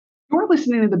You're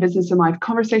listening to the Business and Life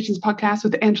Conversations podcast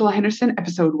with Angela Henderson,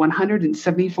 episode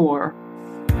 174.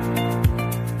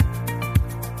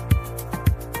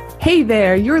 Hey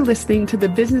there, you're listening to the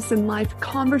Business and Life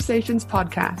Conversations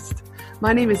podcast.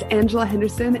 My name is Angela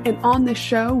Henderson, and on this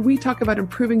show, we talk about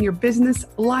improving your business,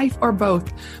 life, or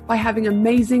both by having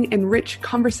amazing and rich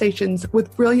conversations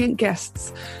with brilliant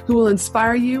guests who will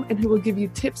inspire you and who will give you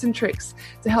tips and tricks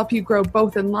to help you grow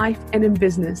both in life and in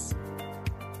business.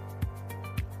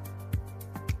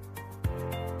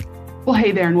 Well,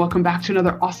 hey there, and welcome back to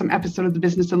another awesome episode of the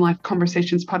Business and Life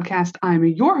Conversations podcast. I'm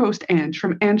your host, Ange,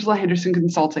 from Angela Henderson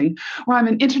Consulting, where I'm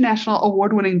an international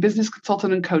award-winning business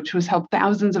consultant and coach who has helped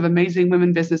thousands of amazing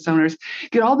women business owners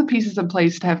get all the pieces in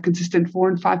place to have consistent 4-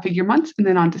 and 5-figure months and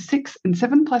then on to 6- and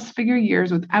 7+ figure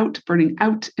years without burning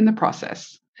out in the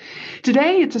process.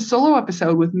 Today, it's a solo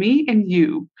episode with me and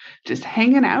you, just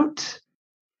hanging out,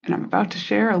 and I'm about to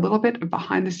share a little bit of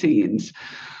behind the scenes,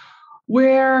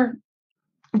 where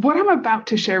what I'm about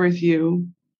to share with you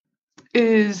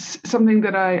is something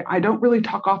that I don't really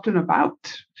talk often about.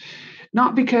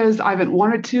 Not because I haven't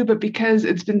wanted to, but because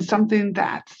it's been something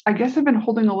that I guess I've been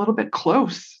holding a little bit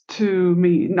close to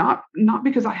me. Not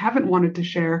because I haven't wanted to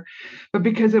share, but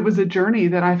because it was a journey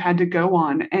that I've had to go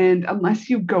on. And unless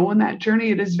you go on that journey,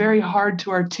 it is very hard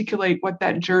to articulate what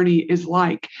that journey is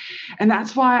like. And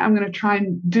that's why I'm going to try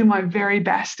and do my very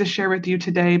best to share with you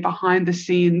today behind the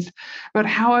scenes about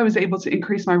how I was able to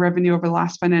increase my revenue over the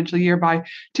last financial year by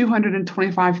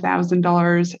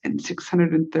 $225,000 and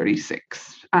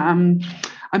 $636.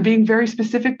 I'm being very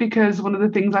specific because one of the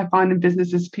things I find in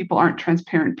business is people aren't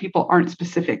transparent, people aren't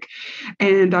specific.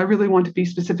 And I really want to be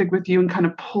specific with you and kind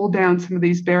of pull down some of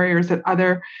these barriers that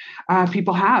other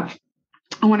people have.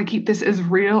 I want to keep this as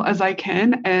real as I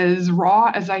can, as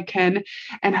raw as I can,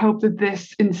 and hope that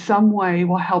this in some way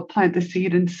will help plant the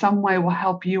seed, in some way will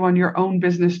help you on your own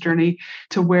business journey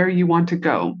to where you want to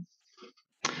go.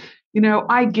 You know,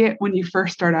 I get when you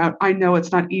first start out, I know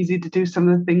it's not easy to do some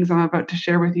of the things I'm about to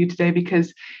share with you today,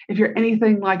 because if you're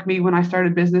anything like me when I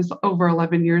started business over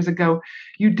 11 years ago,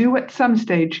 you do at some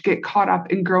stage get caught up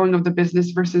in growing of the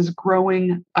business versus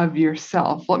growing of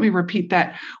yourself. Let me repeat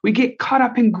that. We get caught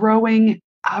up in growing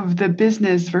of the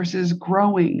business versus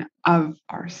growing of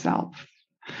ourselves.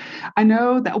 I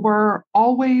know that we're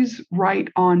always right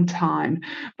on time,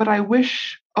 but I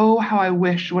wish, oh, how I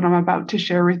wish what I'm about to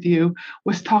share with you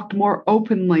was talked more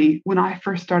openly when I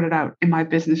first started out in my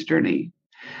business journey.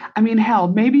 I mean, hell,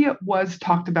 maybe it was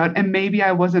talked about and maybe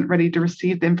I wasn't ready to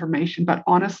receive the information, but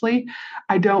honestly,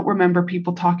 I don't remember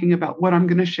people talking about what I'm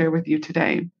going to share with you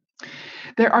today.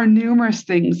 There are numerous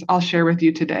things I'll share with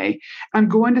you today. I'm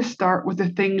going to start with the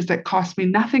things that cost me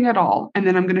nothing at all, and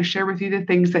then I'm going to share with you the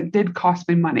things that did cost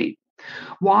me money.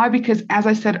 Why? Because as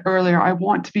I said earlier, I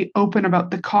want to be open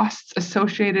about the costs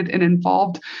associated and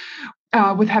involved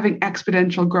with having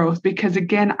exponential growth, because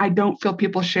again, I don't feel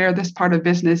people share this part of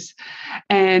business.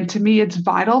 And to me, it's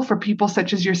vital for people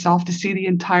such as yourself to see the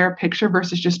entire picture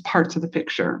versus just parts of the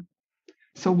picture.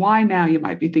 So why now, you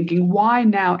might be thinking, why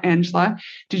now, Angela,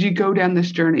 did you go down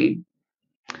this journey?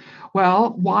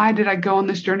 Well, why did I go on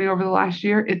this journey over the last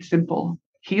year? It's simple: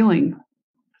 healing.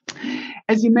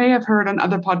 As you may have heard on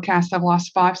other podcasts, I've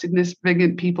lost 5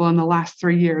 significant people in the last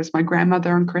 3 years. My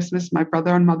grandmother on Christmas, my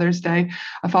brother on Mother's Day,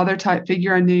 a father-type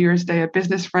figure on New Year's Day, a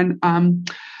business friend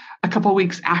a couple of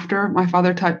weeks after my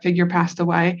father-type figure passed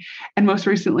away, and most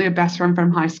recently, a best friend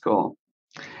from high school.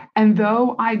 And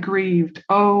though I grieved,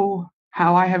 oh,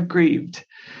 how I have grieved,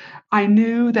 I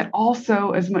knew that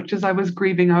also, as much as I was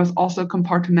grieving, I was also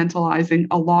compartmentalizing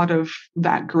a lot of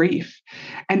that grief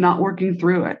and not working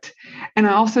through it. And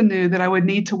I also knew that I would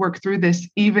need to work through this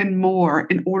even more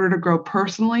in order to grow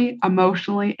personally,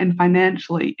 emotionally, and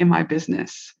financially in my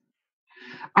business.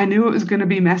 I knew it was going to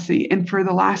be messy. And for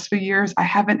the last few years, I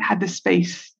haven't had the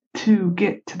space to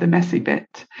get to the messy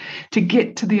bit, to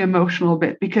get to the emotional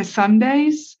bit, because some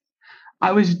days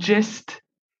I was just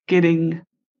getting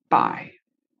by.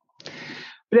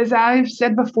 But as I've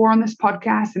said before on this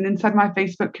podcast and inside my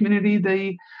Facebook community,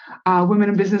 the Women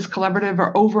in Business Collaborative,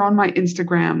 or over on my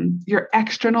Instagram, your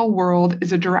external world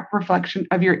is a direct reflection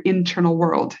of your internal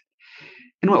world.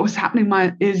 And what was happening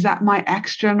is that my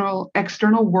external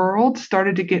world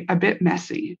started to get a bit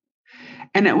messy.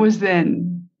 And it was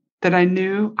then that I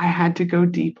knew I had to go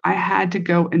deep. I had to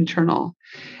go internal.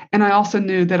 And I also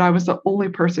knew that I was the only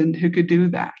person who could do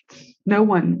that. No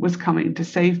one was coming to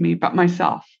save me but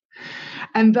myself.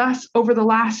 And thus, over the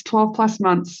last 12 plus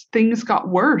months, things got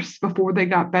worse before they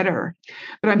got better.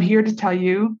 But I'm here to tell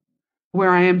you,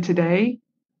 where I am today,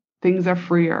 things are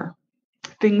freer.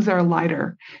 Things are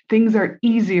lighter. Things are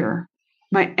easier.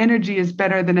 My energy is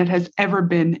better than it has ever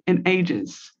been in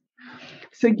ages.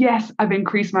 So yes, I've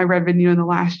increased my revenue in the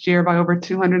last year by over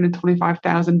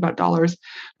 $225,000,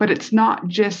 but it's not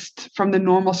just from the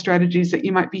normal strategies that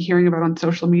you might be hearing about on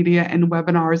social media and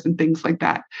webinars and things like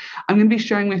that. I'm going to be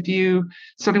sharing with you,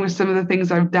 starting with some of the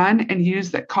things I've done and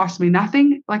used that cost me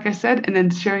nothing, like I said, and then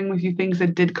sharing with you things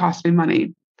that did cost me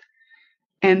money.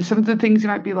 And some of the things you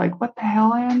might be like, what the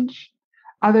hell, Ange?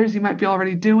 Others you might be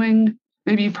already doing.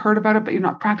 Maybe you've heard about it, but you're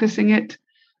not practicing it.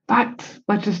 But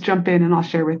let's just jump in and I'll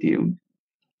share with you.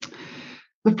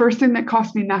 The first thing that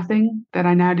cost me nothing that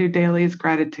I now do daily is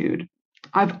gratitude.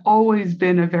 I've always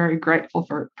been a very grateful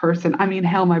person. I mean,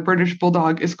 hell, my British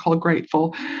Bulldog is called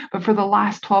Grateful. But for the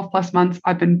last 12 plus months,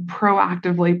 I've been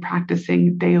proactively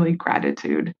practicing daily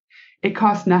gratitude. It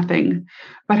costs nothing,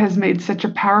 but has made such a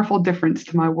powerful difference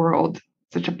to my world,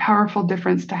 such a powerful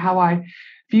difference to how I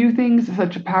view things,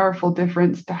 such a powerful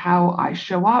difference to how I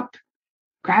show up.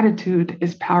 Gratitude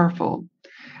is powerful.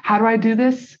 How do I do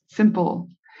this? Simple.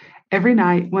 Every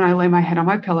night when I lay my head on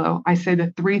my pillow, I say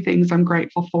the 3 things I'm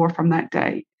grateful for from that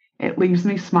day. It leaves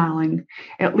me smiling.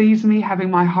 It leaves me having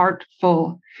my heart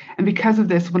full. And because of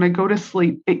this, when I go to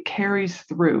sleep, it carries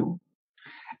through.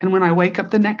 And when I wake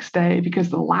up the next day, because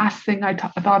the last thing I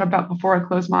thought about before I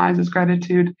close my eyes is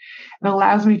gratitude, it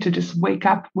allows me to just wake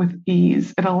up with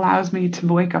ease. It allows me to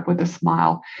wake up with a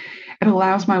smile. It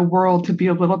allows my world to be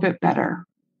a little bit better.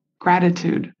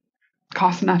 Gratitude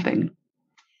costs nothing.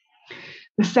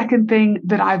 The second thing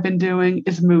that I've been doing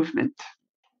is movement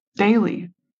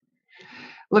daily.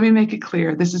 Let me make it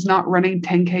clear. This is not running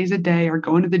 10Ks a day or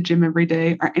going to the gym every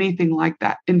day or anything like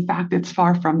that. In fact, it's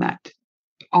far from that.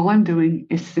 All I'm doing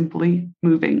is simply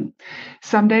moving.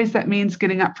 Some days that means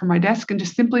getting up from my desk and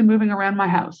just simply moving around my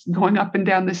house, going up and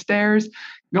down the stairs,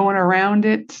 going around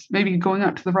it, maybe going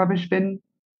out to the rubbish bin,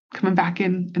 coming back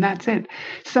in, and that's it.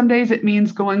 Some days it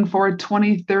means going for a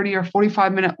 20, 30, or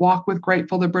 45-minute walk with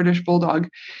Grateful, the British Bulldog.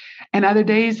 And other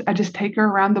days, I just take her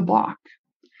around the block.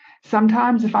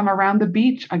 Sometimes if I'm around the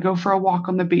beach, I go for a walk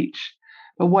on the beach.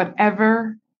 But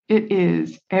whatever it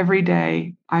is, every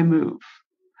day I move.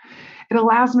 It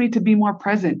allows me to be more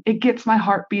present. It gets my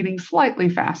heart beating slightly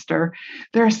faster.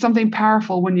 There is something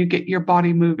powerful when you get your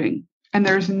body moving. And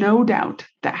there's no doubt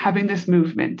that having this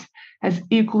movement has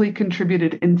equally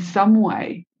contributed in some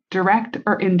way, direct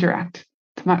or indirect,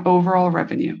 to my overall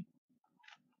revenue.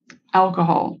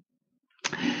 Alcohol.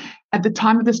 At the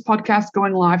time of this podcast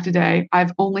going live today,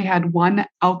 I've only had one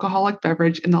alcoholic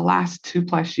beverage in the last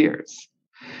 2+ years.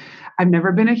 I've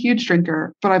never been a huge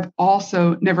drinker, but I've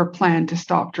also never planned to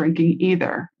stop drinking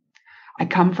either. I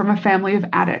come from a family of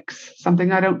addicts,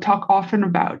 something I don't talk often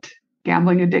about.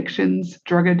 Gambling addictions,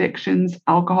 drug addictions,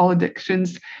 alcohol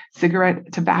addictions,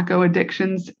 cigarette, tobacco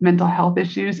addictions, mental health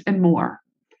issues, and more.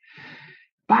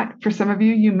 But for some of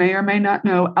you, you may or may not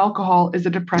know, alcohol is a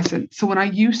depressant. So when I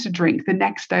used to drink, the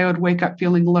next day I would wake up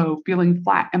feeling low, feeling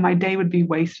flat, and my day would be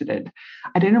wasted.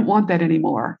 I didn't want that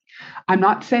anymore. I'm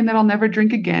not saying that I'll never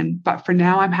drink again, but for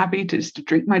now, I'm happy to just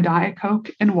drink my Diet Coke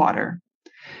and water.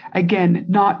 Again,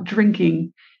 not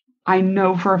drinking, I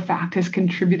know for a fact has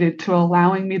contributed to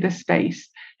allowing me the space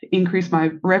to increase my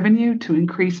revenue, to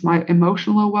increase my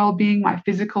emotional well-being, my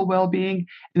physical well-being,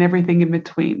 and everything in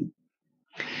between.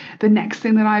 The next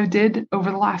thing that I did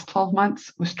over the last 12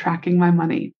 months was tracking my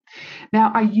money.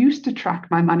 Now, I used to track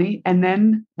my money and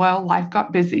then, well, life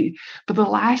got busy. But the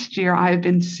last year, I have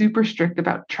been super strict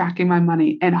about tracking my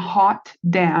money. And hot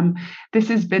damn, this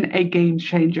has been a game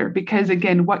changer because,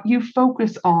 again, what you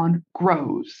focus on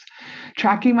grows.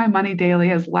 Tracking my money daily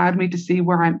has allowed me to see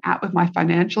where I'm at with my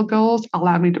financial goals,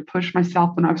 allowed me to push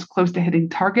myself when I was close to hitting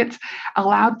targets,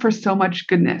 allowed for so much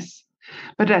goodness.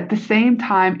 But at the same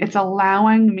time, it's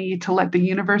allowing me to let the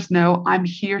universe know I'm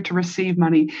here to receive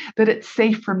money, that it's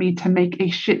safe for me to make a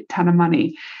shit ton of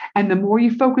money. And the more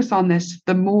you focus on this,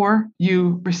 the more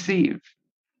you receive.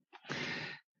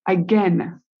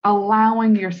 Again,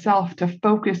 allowing yourself to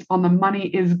focus on the money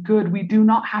is good. We do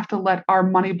not have to let our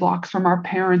money blocks from our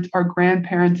parents, our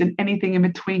grandparents, and anything in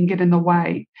between get in the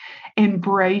way.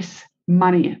 Embrace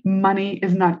money. Money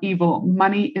is not evil.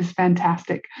 Money is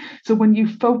fantastic. So when you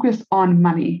focus on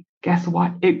money, guess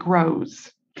what? It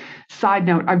grows. Side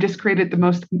note, I've just created the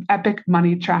most epic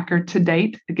money tracker to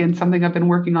date. Again, something I've been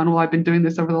working on while I've been doing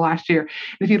this over the last year.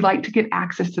 And if you'd like to get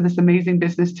access to this amazing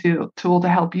business tool to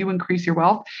help you increase your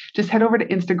wealth, just head over to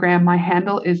Instagram. My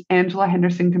handle is Angela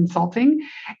Henderson Consulting,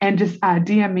 and just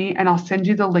DM me and I'll send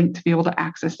you the link to be able to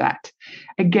access that.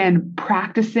 Again,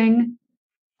 practicing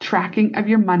tracking of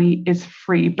your money is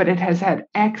free, but it has had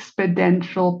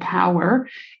exponential power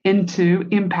into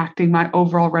impacting my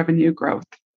overall revenue growth.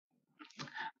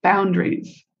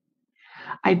 Boundaries.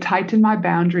 I tightened my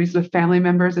boundaries with family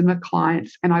members and with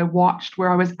clients, and I watched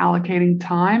where I was allocating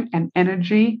time and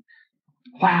energy.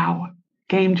 Wow,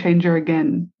 game changer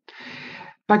again.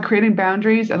 By creating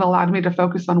boundaries, it allowed me to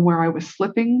focus on where I was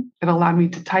slipping. It allowed me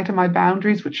to tighten my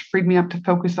boundaries, which freed me up to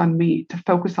focus on me, to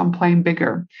focus on playing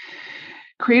bigger.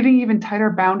 Creating even tighter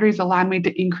boundaries allowed me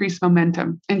to increase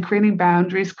momentum, and creating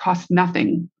boundaries costs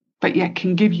nothing, but yet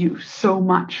can give you so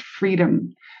much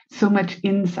freedom, so much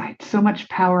insight, so much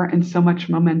power, and so much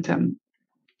momentum.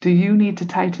 Do you need to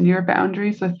tighten your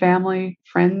boundaries with family,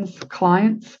 friends,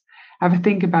 clients? Have a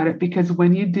think about it, because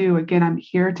when you do, again, I'm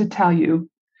here to tell you,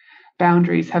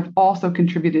 boundaries have also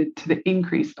contributed to the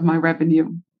increase of my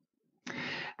revenue.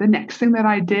 The next thing that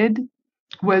I did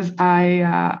was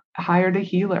I hired a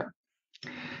healer.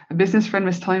 A business friend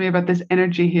was telling me about this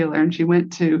energy healer, and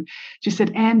she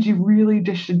said, "And you really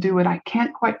just should do it. I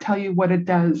can't quite tell you what it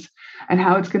does and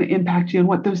how it's going to impact you and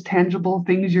what those tangible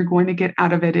things you're going to get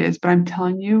out of it is. But I'm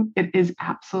telling you, it is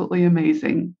absolutely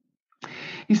amazing."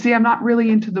 You see, I'm not really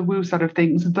into the woo side of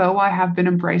things, though I have been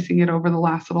embracing it over the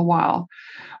last little while.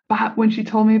 But when she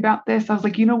told me about this, I was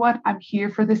like, you know what? I'm here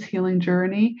for this healing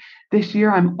journey. This year,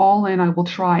 I'm all in. I will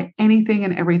try anything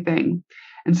and everything.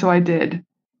 And so I did.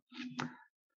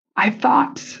 I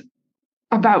thought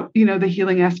about, the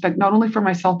healing aspect, not only for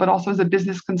myself, but also as a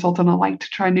business consultant. I like to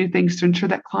try new things to ensure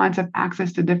that clients have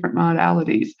access to different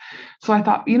modalities. So I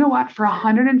thought, you know what? For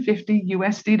 150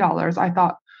 USD dollars, I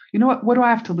thought, you know what do I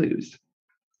have to lose?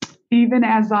 Even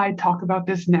as I talk about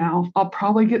this now, I'll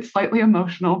probably get slightly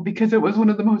emotional because it was one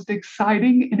of the most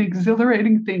exciting and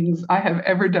exhilarating things I have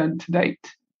ever done to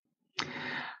date.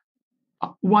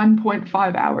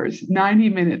 1.5 hours, 90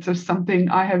 minutes of something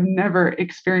I have never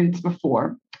experienced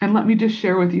before. And let me just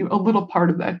share with you a little part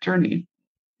of that journey.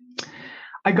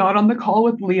 I got on the call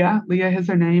with Leah. Leah is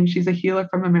her name. She's a healer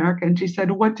from America. And she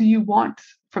said, "What do you want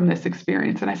from this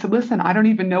experience?" And I said, "Listen, I don't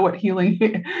even know what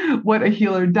a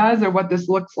healer does or what this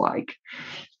looks like."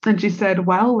 And she said,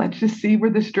 "Well, let's just see where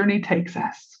this journey takes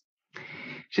us."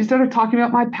 She started talking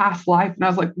about my past life, and I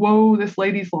was like, whoa, this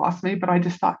lady's lost me. But I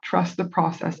just thought, trust the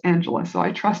process, Angela. So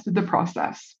I trusted the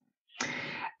process.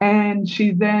 And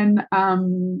she then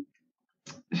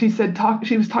she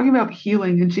was talking about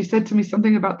healing, and she said to me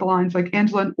something about the lines like,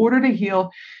 "Angela, in order to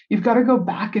heal, you've got to go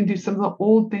back and do some of the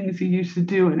old things you used to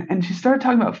do." And she started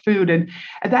talking about food. And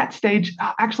at that stage,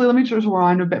 actually, let me just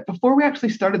rewind a bit. Before we actually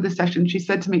started the session, she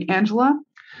said to me, "Angela,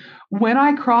 when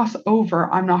I cross over,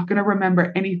 I'm not going to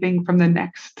remember anything from the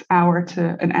next hour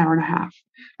to an hour and a half."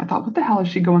 I thought, what the hell is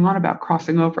she going on about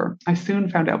crossing over? I soon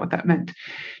found out what that meant.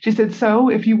 She said, "So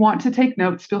if you want to take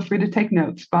notes, feel free to take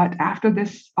notes. But after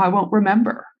this, I won't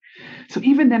remember." So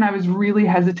even then, I was really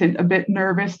hesitant, a bit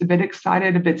nervous, a bit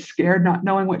excited, a bit scared, not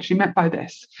knowing what she meant by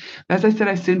this. As I said,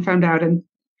 I soon found out. And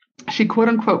she quote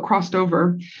unquote crossed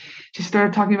over. She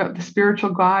started talking about the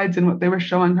spiritual guides and what they were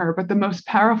showing her. But the most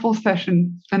powerful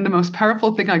session and the most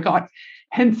powerful thing I got,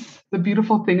 hence the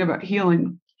beautiful thing about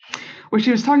healing, where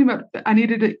she was talking about I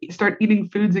needed to start eating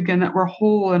foods again that were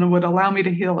whole and would allow me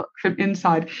to heal from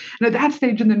inside. And at that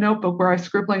stage in the notebook where I was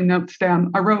scribbling notes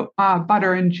down, I wrote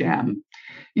butter and jam.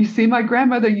 You see, my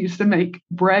grandmother used to make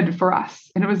bread for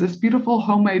us, and it was this beautiful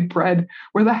homemade bread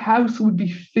where the house would be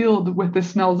filled with the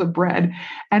smells of bread,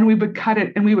 and we would cut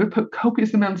it and we would put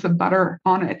copious amounts of butter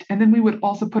on it, and then we would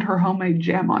also put her homemade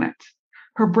jam on it.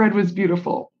 Her bread was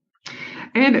beautiful.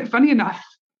 And funny enough,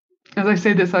 as I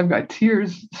say this, I've got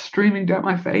tears streaming down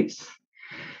my face.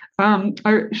 I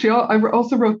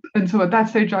also wrote, and so at that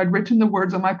stage, I'd written the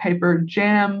words on my paper: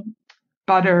 jam,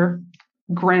 butter,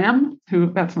 Graham,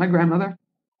 that's my grandmother.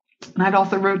 And I'd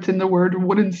also wrote in the word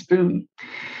wooden spoon,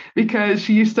 because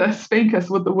she used to spank us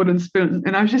with the wooden spoon.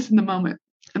 And I was just in the moment.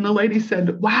 And the lady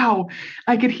said, "Wow,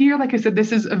 I could hear," like I said,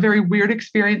 "this is a very weird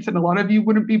experience. And a lot of you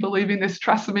wouldn't be believing this.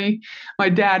 Trust me, my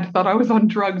dad thought I was on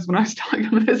drugs when I was telling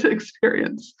him this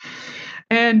experience."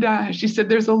 And she said,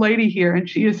 "There's a lady here, and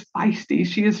she is feisty.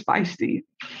 She is feisty."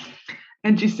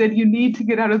 And she said, "You need to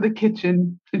get out of the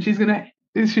kitchen, and she's going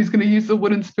to use the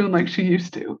wooden spoon like she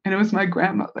used to." And it was my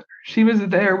grandmother. She was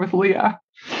there with Leah.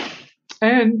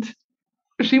 And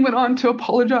she went on to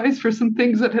apologize for some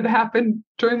things that had happened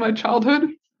during my childhood.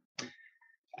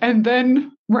 And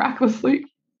then, miraculously,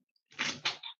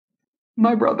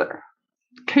 my brother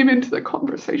came into the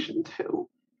conversation too.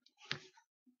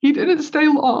 He didn't stay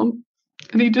long,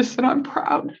 and he just said, "I'm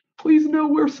proud. Please know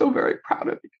we're so very proud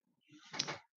of you."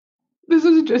 This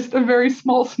is just a very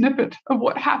small snippet of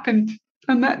what happened,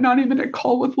 and that not even a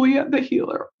call with Leah, the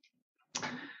healer.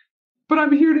 But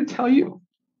I'm here to tell you,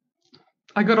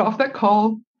 I got off that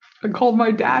call. I called my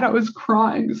dad. I was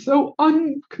crying, so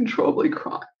uncontrollably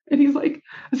crying. And he's like,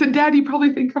 I said, Dad, you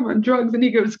probably think I'm on drugs. And he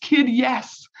goes, kid,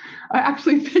 yes, I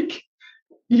actually think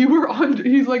you were on,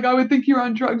 he's like, I would think you're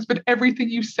on drugs, but everything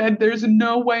you said, there's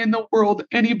no way in the world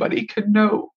anybody could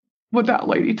know what that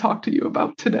lady talked to you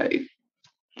about today,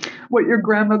 what your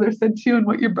grandmother said to you and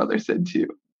what your brother said to you.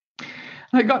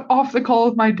 And I got off the call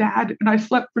with my dad and I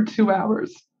slept for 2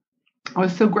 hours. I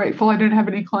was so grateful I didn't have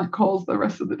any client calls the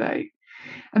rest of the day.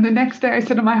 And the next day I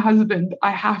said to my husband,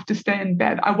 I have to stay in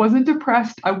bed. I wasn't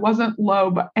depressed. I wasn't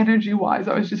low, but energy wise,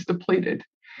 I was just depleted.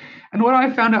 And what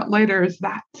I found out later is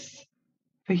that's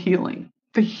the healing.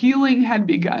 The healing had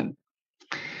begun.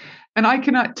 And I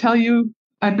cannot tell you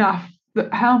enough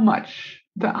that how much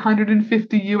that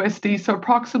 150 USD, so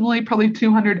approximately probably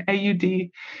 200 AUD,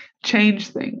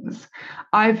 changed things.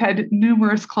 I've had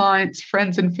numerous clients,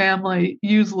 friends, and family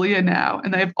use Leah now,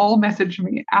 and they've all messaged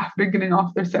me after getting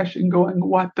off their session going,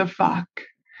 what the fuck?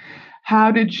 How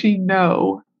did she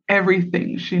know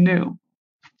everything she knew?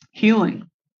 Healing.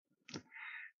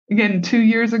 Again, 2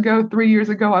 years ago, 3 years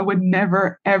ago, I would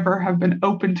never, ever have been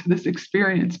open to this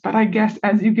experience. But I guess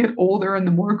as you get older and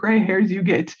the more gray hairs you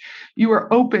get, you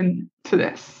are open to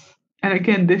this. And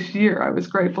again, this year, I was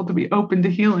grateful to be open to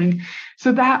healing.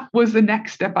 So that was the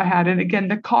next step I had. And again,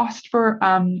 the cost for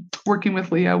working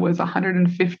with Leah was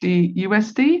 150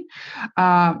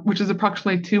 USD, which is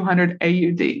approximately 200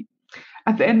 AUD.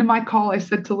 At the end of my call, I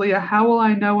said to Leah, how will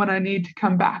I know when I need to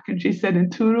come back? And she said,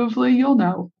 intuitively, you'll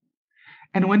know.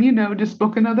 And when you know, just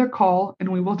book another call and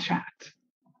we will chat.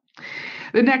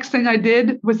 The next thing I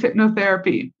did was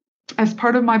hypnotherapy. As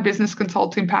part of my business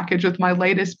consulting package with my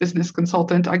latest business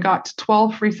consultant, I got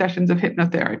 12 free sessions of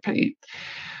hypnotherapy.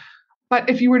 But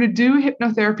if you were to do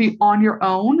hypnotherapy on your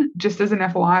own, just as an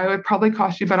FYI, it would probably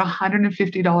cost you about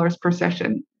 $150 per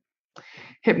session.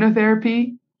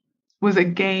 Hypnotherapy was a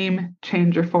game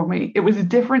changer for me. It was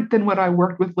different than what I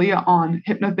worked with Leah on.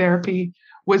 Hypnotherapy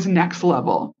was next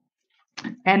level.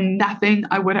 And nothing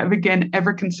I would have, again,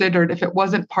 ever considered if it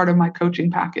wasn't part of my coaching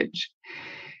package.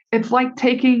 It's like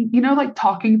taking, like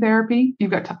talking therapy. You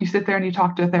sit there and you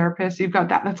talk to a therapist. You've got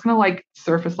that. That's going to like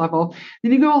surface level.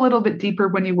 Then you go a little bit deeper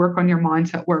when you work on your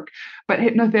mindset work. But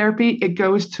hypnotherapy, it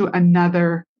goes to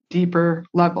another deeper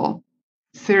level.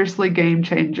 Seriously, game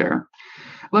changer.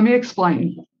 Let me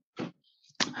explain.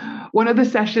 One of the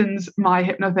sessions, my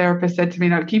hypnotherapist said to me,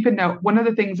 now keep a note, one of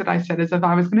the things that I said is if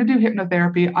I was going to do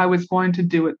hypnotherapy, I was going to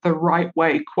do it the right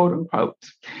way, quote unquote.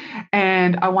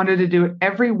 And I wanted to do it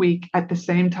every week at the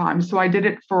same time. So I did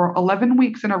it for 11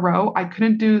 weeks in a row. I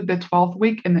couldn't do the 12th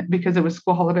week because it was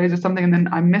school holidays or something. And then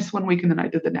I missed 1 week and then I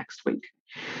did the next week.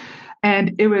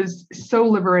 And it was so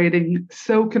liberating,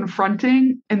 so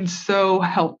confronting, and so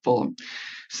helpful.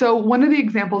 So one of the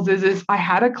examples is I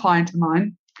had a client of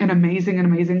mine, an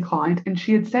amazing client. And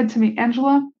she had said to me,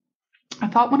 Angela, I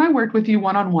thought when I worked with you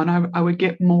one-on-one, I would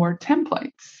get more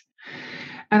templates.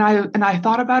 And I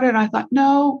thought about it and I thought,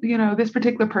 no, this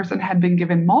particular person had been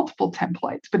given multiple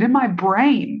templates, but in my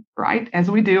brain, right,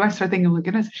 as we do, I start thinking, look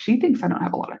at this, she thinks I don't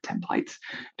have a lot of templates.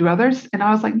 Do others? And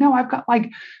I was like, no, I've got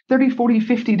like 30, 40,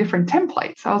 50 different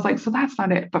templates. I was like, so that's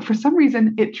not it. But for some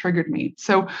reason, it triggered me.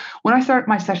 So when I started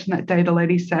my session that day, the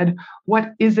lady said,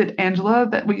 what is it, Angela,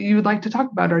 that you would like to talk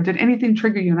about? Or did anything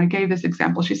trigger you? And I gave this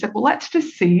example. She said, well, let's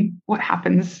just see what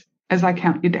happens as I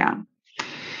count you down.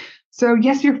 So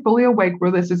yes, you're fully awake where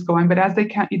this is going, but as they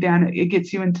count you down, it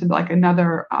gets you into like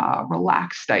another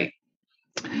relaxed state.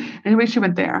 Anyway, she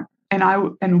went there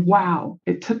and wow,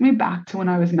 it took me back to when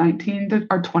I was 19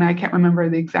 or 20. I can't remember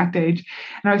the exact age.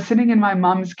 And I was sitting in my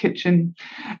mom's kitchen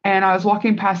and I was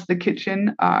walking past the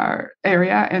kitchen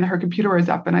area and her computer was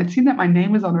up and I'd seen that my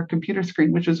name was on her computer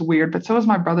screen, which was weird, but so was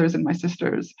my brothers and my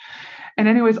sisters. And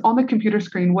anyways, on the computer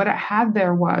screen, what it had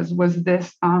there was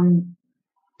this,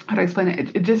 how do I explain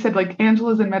it? It just said like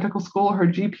Angela's in medical school, her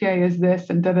GPA is this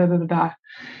and da da da da da.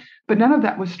 But none of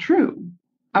that was true.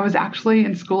 I was actually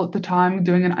in school at the time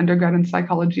doing an undergrad in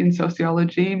psychology and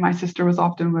sociology. My sister was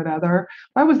often with other.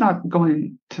 I was not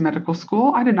going to medical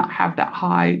school. I did not have that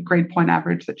high grade point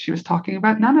average that she was talking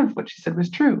about. None of what she said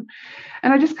was true.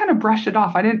 And I just kind of brushed it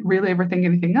off. I didn't really ever think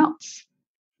anything else.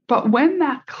 But when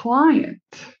that client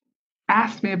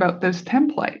asked me about those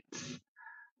templates,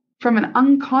 from an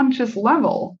unconscious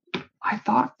level, I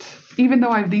thought, even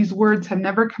though these words have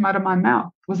never come out of my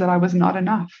mouth, was that I was not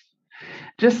enough.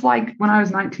 Just like when I was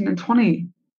 19 and 20,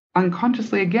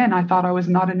 unconsciously, again, I thought I was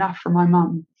not enough for my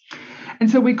mom.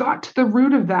 And so we got to the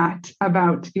root of that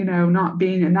about, not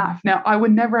being enough. Now, I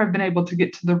would never have been able to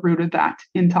get to the root of that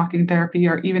in talking therapy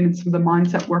or even in some of the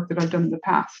mindset work that I've done in the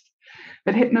past.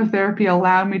 But hypnotherapy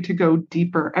allowed me to go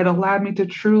deeper. It allowed me to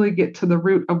truly get to the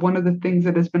root of one of the things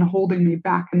that has been holding me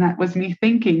back. And that was me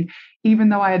thinking, even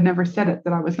though I had never said it,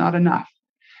 that I was not enough.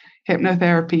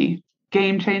 Hypnotherapy,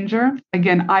 game changer.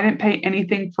 Again, I didn't pay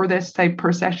anything for this type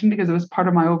per session because it was part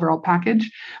of my overall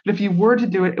package. But if you were to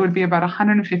do it, it would be about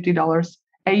 $150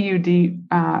 AUD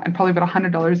and probably about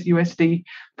 $100 USD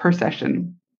per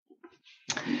session.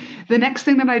 The next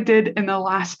thing that I did in the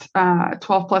last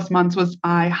 12 plus months was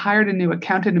I hired a new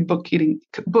accountant and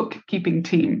bookkeeping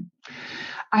team.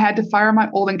 I had to fire my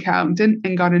old accountant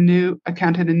and got a new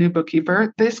accountant and new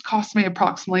bookkeeper. This cost me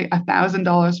approximately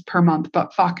 $1,000 per month,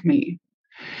 but fuck me.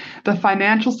 The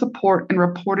financial support and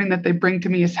reporting that they bring to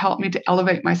me has helped me to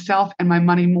elevate myself and my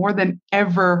money more than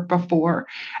ever before.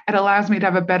 It allows me to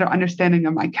have a better understanding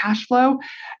of my cash flow.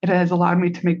 It has allowed me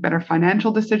to make better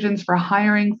financial decisions for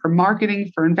hiring, for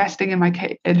marketing, for investing in my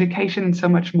education, and so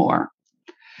much more.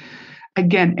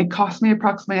 Again, it cost me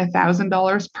approximately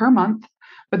 $1,000 per month,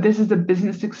 but this is a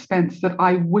business expense that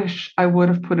I wish I would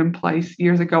have put in place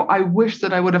years ago. I wish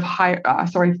that I would have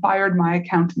fired my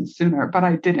accountant sooner, but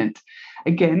I didn't.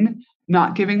 Again,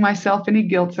 not giving myself any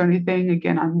guilt or anything.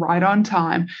 Again, I'm right on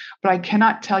time, but I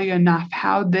cannot tell you enough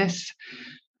how this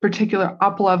particular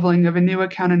up-leveling of a new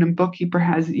accountant and bookkeeper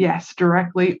has, yes,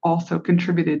 directly also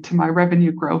contributed to my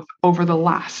revenue growth over the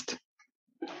last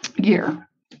year.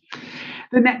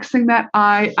 The next thing that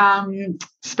I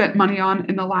spent money on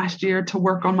in the last year to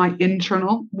work on my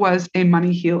internal was a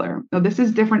money healer. Now, this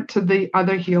is different to the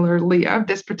other healer, Leah.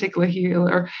 This particular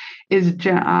healer is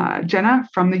Jenna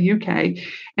from the UK,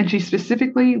 and she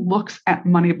specifically looks at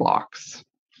money blocks.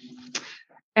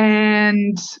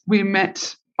 And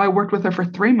I worked with her for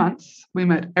 3 months. We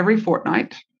met every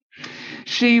fortnight.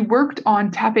 She worked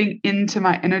on tapping into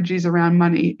my energies around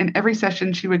money. In every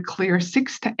session, she would clear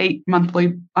 6 to 8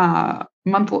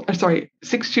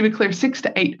 she would clear 6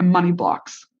 to 8 money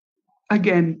blocks.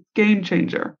 Again, game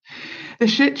changer. The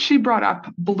shit she brought up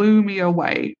blew me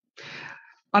away.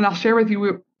 And I'll share with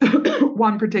you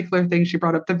one particular thing she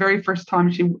brought up. The very first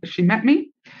time she met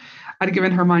me, I'd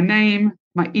given her my name,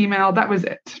 my email, that was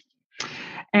it.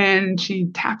 And she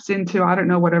taps into, I don't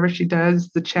know, whatever she does,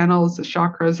 the channels, the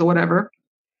chakras, or whatever.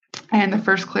 And the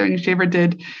first clearing she ever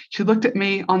did, she looked at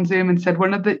me on Zoom and said,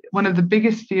 one of the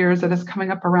biggest fears that is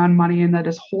coming up around money and that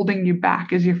is holding you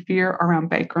back is your fear around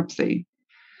bankruptcy.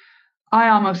 I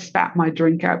almost spat my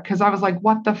drink out because I was like,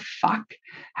 what the fuck?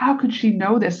 How could she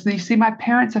know this? And you see, my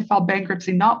parents have filed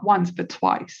bankruptcy not once, but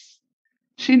twice.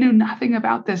 She knew nothing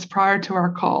about this prior to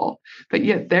our call, but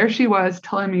yet there she was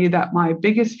telling me that my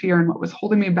biggest fear and what was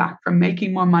holding me back from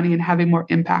making more money and having more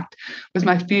impact was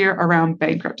my fear around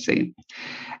bankruptcy.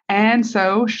 And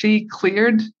so she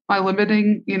cleared my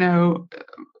limiting,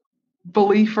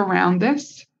 belief around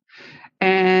this.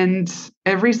 And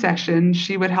every session,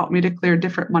 she would help me to clear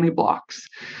different money blocks.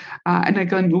 And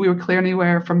again, we would clear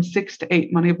anywhere from 6 to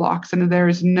 8 money blocks. And there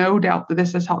is no doubt that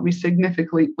this has helped me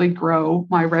significantly grow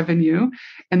my revenue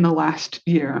in the last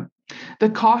year. The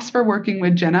cost for working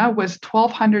with Jenna was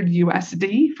 $1,200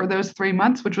 USD for those 3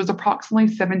 months, which was approximately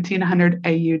 1,700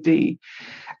 AUD.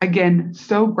 Again,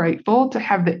 so grateful to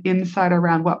have the insight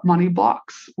around what money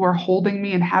blocks were holding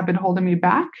me and have been holding me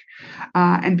back,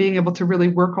 and being able to really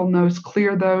work on those,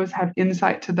 clear those, have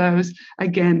insight to those.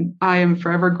 Again, I am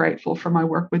forever grateful for my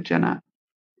work with Jenna.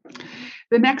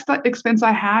 The next expense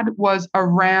I had was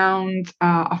around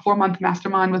a 4-month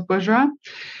mastermind with Bujra.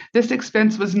 This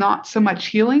expense was not so much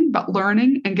healing, but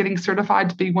learning and getting certified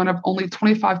to be one of only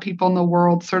 25 people in the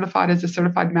world certified as a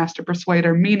certified master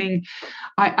persuader, meaning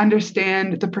I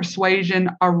understand the persuasion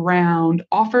around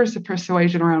offers, the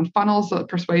persuasion around funnels, the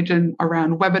persuasion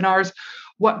around webinars,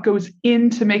 what goes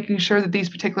into making sure that these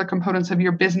particular components of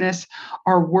your business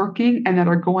are working and that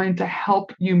are going to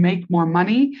help you make more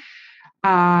money.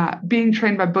 Being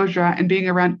trained by Bujra and being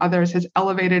around others has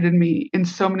elevated in me in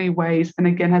so many ways, and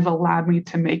again has allowed me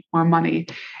to make more money.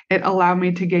 It allowed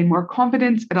me to gain more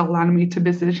confidence. It allowed me to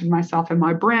position myself in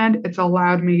my brand. It's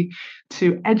allowed me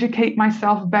to educate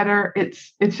myself better.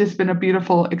 It's just been a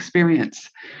beautiful experience.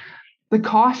 The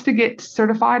cost to get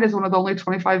certified as one of the only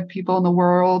 25 people in the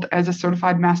world as a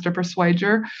certified master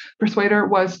persuader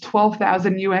was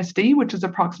 12,000 USD, which is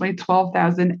approximately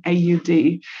 12,000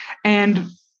 AUD. And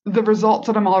the results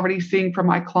that I'm already seeing from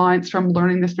my clients from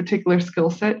learning this particular skill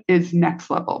set is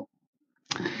next level.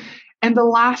 And the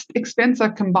last expense,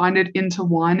 I've combined it into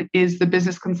one, is the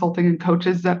business consulting and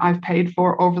coaches that I've paid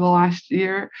for over the last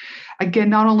year. Again,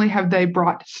 not only have they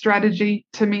brought strategy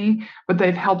to me, but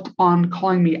they've helped on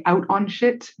calling me out on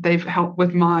shit. They've helped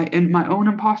with my own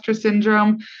imposter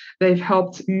syndrome. They've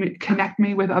helped connect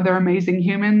me with other amazing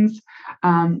humans.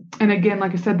 And again,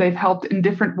 like I said, they've helped in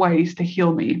different ways to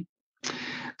heal me.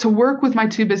 To work with my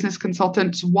two business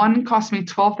consultants, one cost me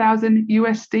 12,000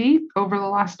 USD over the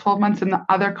last 12 months, and the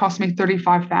other cost me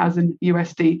 35,000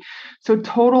 USD. So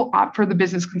total up for the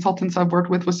business consultants I've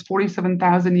worked with was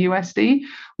 47,000 USD,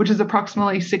 which is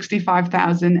approximately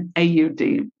 65,000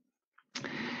 AUD.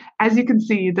 As you can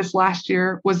see, this last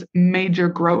year was major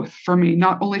growth for me,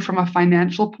 not only from a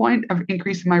financial point of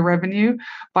increasing my revenue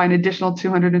by an additional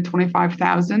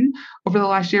 225,000 over the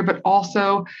last year, but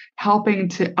also helping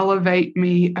to elevate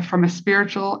me from a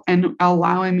spiritual and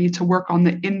allowing me to work on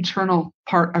the internal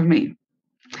part of me.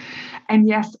 And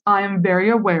yes, I am very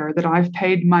aware that I've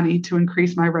paid money to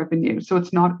increase my revenue. So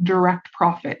it's not direct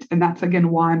profit. And that's,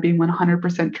 again, why I'm being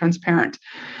 100% transparent.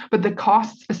 But the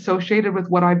costs associated with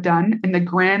what I've done in the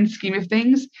grand scheme of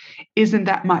things isn't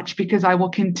that much, because I will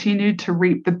continue to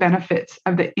reap the benefits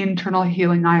of the internal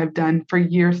healing I have done for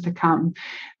years to come.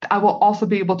 I will also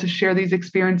be able to share these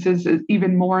experiences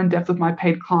even more in depth with my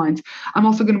paid clients. I'm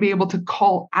also going to be able to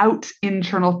call out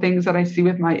internal things that I see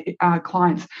with my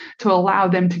clients to allow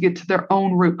them to get to their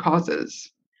own root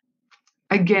causes.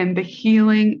 Again, the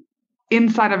healing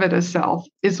inside of it itself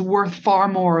is worth far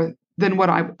more than what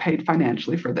I paid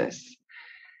financially for this.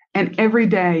 And every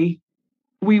day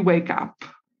we wake up,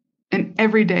 and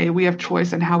every day we have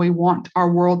choice in how we want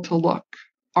our world to look,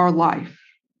 our life.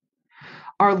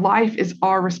 Our life is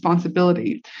our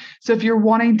responsibility. So if you're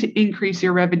wanting to increase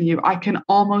your revenue, I can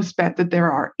almost bet that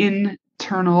there are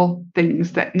internal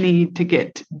things that need to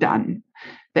get done,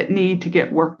 that need to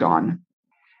get worked on.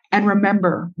 And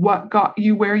remember, what got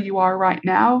you where you are right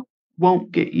now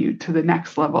won't get you to the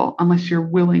next level unless you're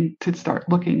willing to start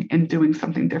looking and doing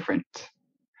something different.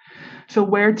 So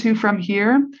where to from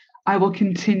here? I will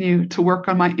continue to work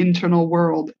on my internal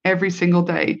world every single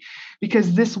day,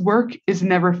 because this work is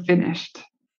never finished.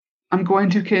 I'm going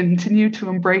to continue to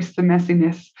embrace the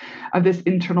messiness of this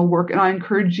internal work, and I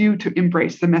encourage you to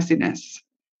embrace the messiness.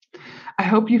 I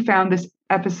hope you found this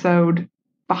episode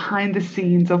behind the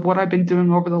scenes of what I've been doing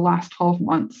over the last 12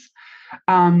 months,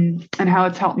 and how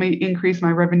it's helped me increase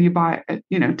my revenue by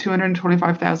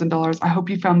 $225,000. I hope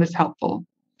you found this helpful.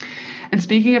 And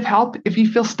speaking of help, if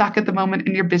you feel stuck at the moment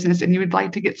in your business and you would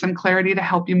like to get some clarity to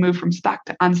help you move from stuck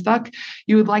to unstuck,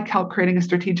 you would like help creating a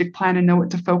strategic plan and know what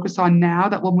to focus on now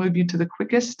that will move you to the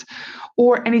quickest,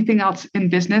 or anything else in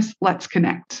business, let's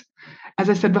connect. As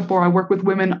I said before, I work with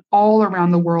women all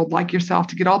around the world like yourself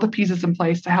to get all the pieces in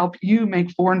place to help you make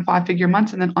 4- and 5-figure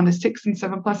months and then on to 6- and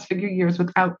 7+ figure years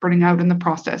without burning out in the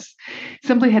process.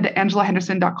 Simply head to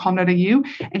angelahenderson.com.au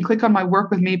and click on my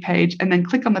Work With Me page, and then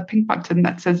click on the pink button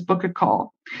that says Book a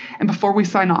Call. And before we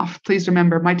sign off, please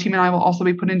remember, my team and I will also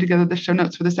be putting together the show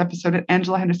notes for this episode at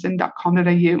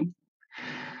angelahenderson.com.au.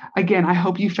 Again, I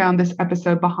hope you found this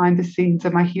episode behind the scenes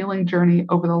of my healing journey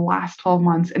over the last 12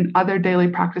 months and other daily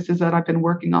practices that I've been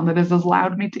working on that has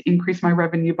allowed me to increase my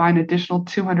revenue by an additional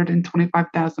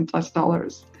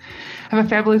 $225,000+. Have a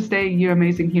fabulous day, you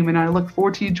amazing human. I look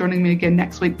forward to you joining me again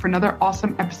next week for another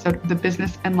awesome episode of the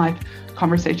Business and Life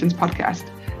Conversations podcast.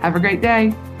 Have a great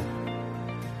day.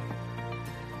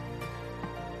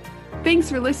 Thanks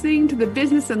for listening to the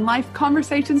Business and Life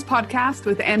Conversations podcast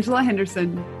with Angela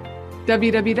Henderson.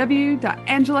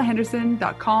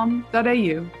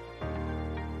 www.angelahenderson.com.au